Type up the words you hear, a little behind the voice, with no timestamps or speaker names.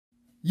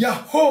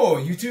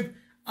Yahoo YouTube,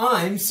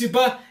 I'm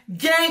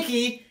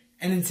Supagenki,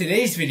 and in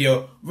today's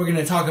video, we're going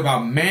to talk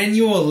about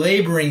manual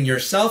laboring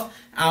yourself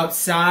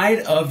outside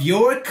of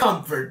your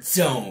comfort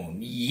zone.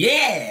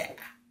 Yeah!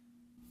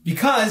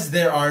 Because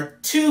there are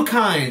two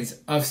kinds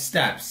of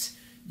steps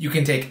you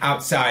can take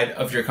outside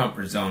of your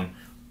comfort zone,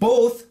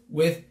 both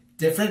with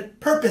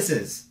different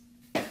purposes.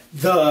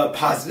 The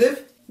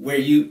positive, where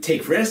you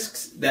take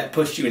risks that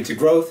push you into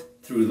growth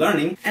through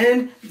learning,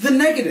 and the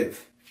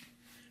negative,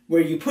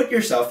 where you put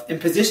yourself in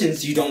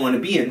positions you don't want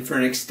to be in for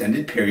an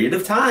extended period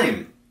of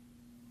time.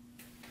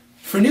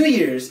 For New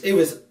Year's, it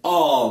was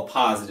all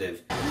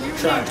positive.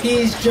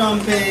 Trapeze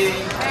jumping,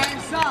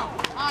 Hands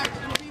up. Arms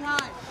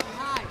behind.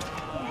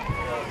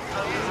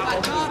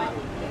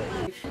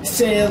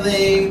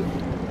 sailing,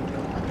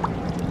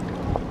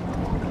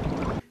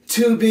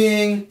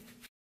 tubing.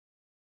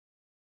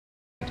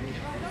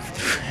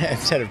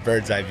 Instead of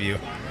bird's eye view.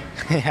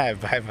 Yeah,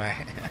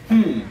 bye-bye.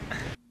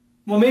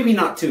 Well, maybe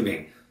not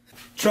tubing.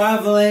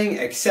 Traveling,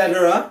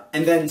 etc.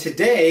 And then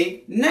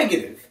today,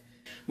 negative,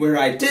 where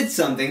I did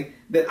something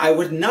that I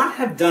would not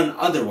have done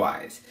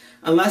otherwise,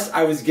 unless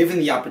I was given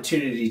the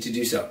opportunity to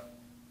do so.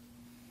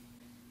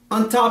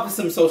 On top of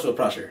some social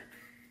pressure.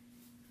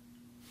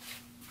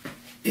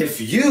 If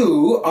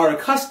you are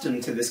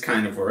accustomed to this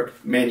kind of work,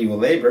 manual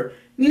labor,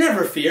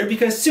 never fear,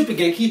 because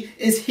Supagenki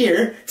is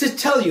here to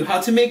tell you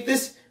how to make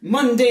this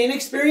mundane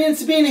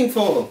experience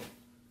meaningful.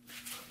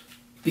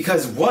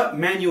 Because what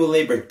manual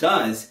labor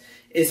does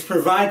is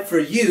provide for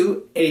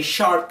you a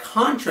sharp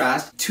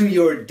contrast to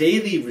your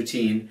daily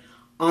routine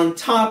on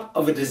top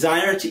of a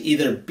desire to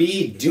either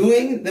be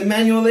doing the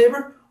manual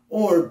labor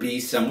or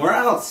be somewhere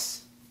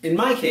else. In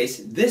my case,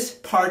 this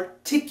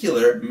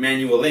particular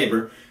manual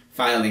labor,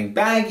 filing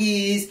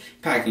baggies,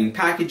 packing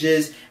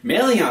packages,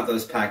 mailing out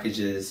those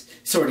packages,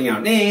 sorting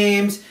out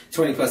names,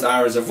 20+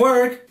 hours of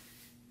work,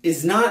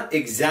 is not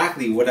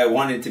exactly what I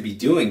wanted to be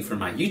doing for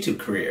my YouTube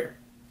career.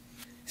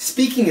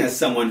 Speaking as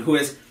someone who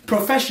is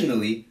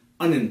professionally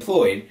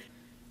unemployed,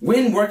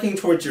 when working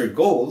towards your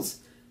goals,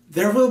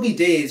 there will be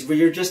days where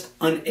you're just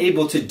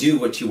unable to do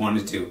what you want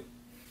to do.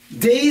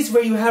 Days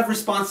where you have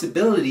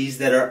responsibilities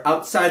that are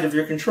outside of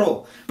your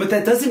control, but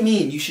that doesn't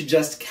mean you should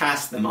just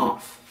cast them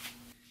off.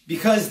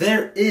 Because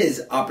there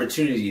is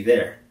opportunity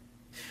there.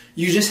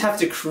 You just have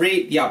to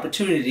create the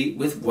opportunity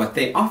with what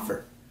they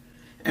offer.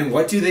 And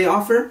what do they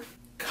offer?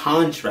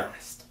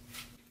 Contrast.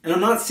 And I'm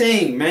not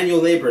saying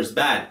manual labor is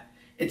bad.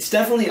 It's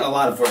definitely a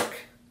lot of work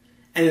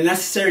and a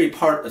necessary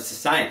part of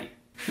society.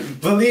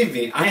 Believe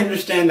me, I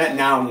understand that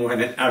now more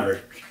than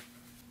ever.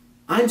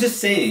 I'm just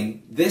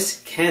saying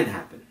this can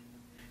happen.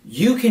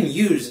 You can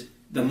use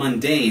the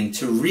mundane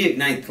to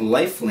reignite the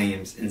life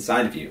flames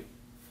inside of you.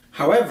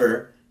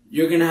 However,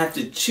 you're going to have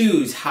to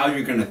choose how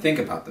you're going to think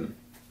about them.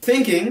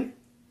 Thinking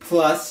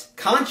plus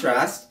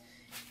contrast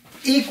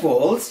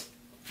equals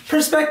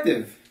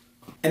perspective.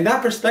 And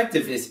that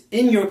perspective is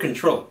in your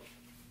control.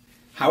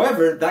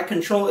 However, that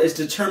control is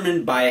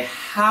determined by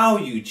how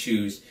you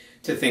choose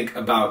to think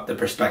about the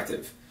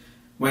perspective,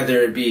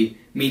 whether it be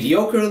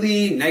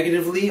mediocrely,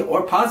 negatively,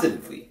 or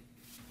positively.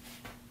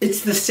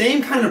 It's the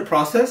same kind of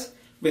process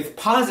with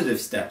positive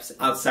steps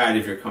outside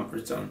of your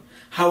comfort zone.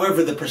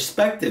 However, the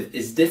perspective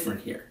is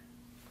different here.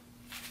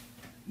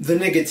 The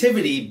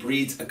negativity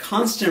breeds a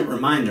constant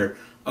reminder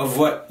of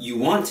what you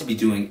want to be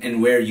doing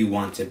and where you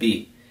want to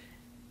be,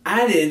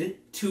 added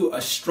to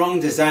a strong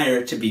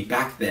desire to be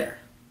back there.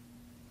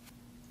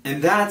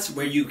 And that's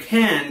where you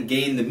can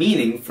gain the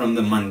meaning from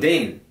the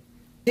mundane.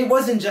 It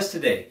wasn't just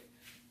today.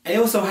 I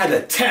also had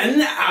a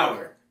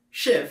 10-hour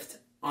shift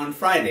on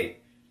Friday.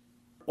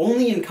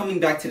 Only in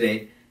coming back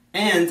today,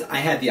 and I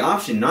had the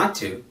option not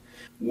to,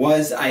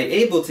 was I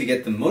able to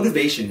get the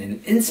motivation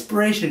and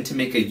inspiration to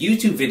make a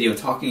YouTube video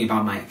talking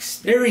about my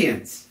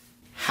experience.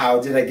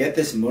 How did I get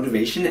this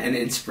motivation and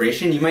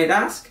inspiration, you might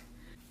ask?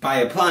 By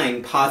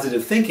applying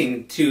positive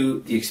thinking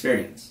to the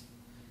experience.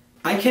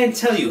 I can't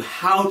tell you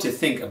how to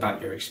think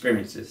about your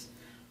experiences.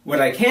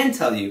 What I can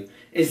tell you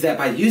is that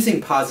by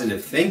using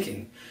positive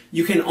thinking,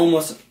 you can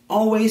almost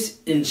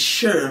always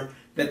ensure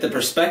that the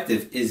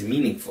perspective is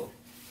meaningful.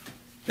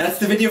 That's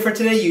the video for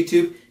today,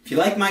 YouTube. If you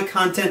like my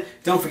content,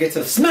 don't forget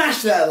to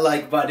smash that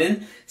like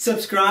button,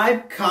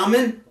 subscribe,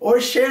 comment, or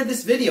share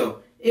this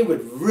video. It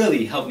would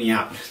really help me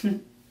out.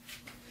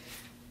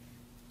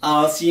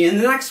 I'll see you in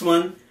the next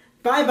one.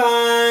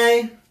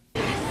 Bye-bye!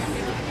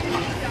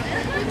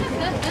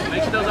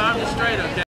 Make sure those arms are straight, okay?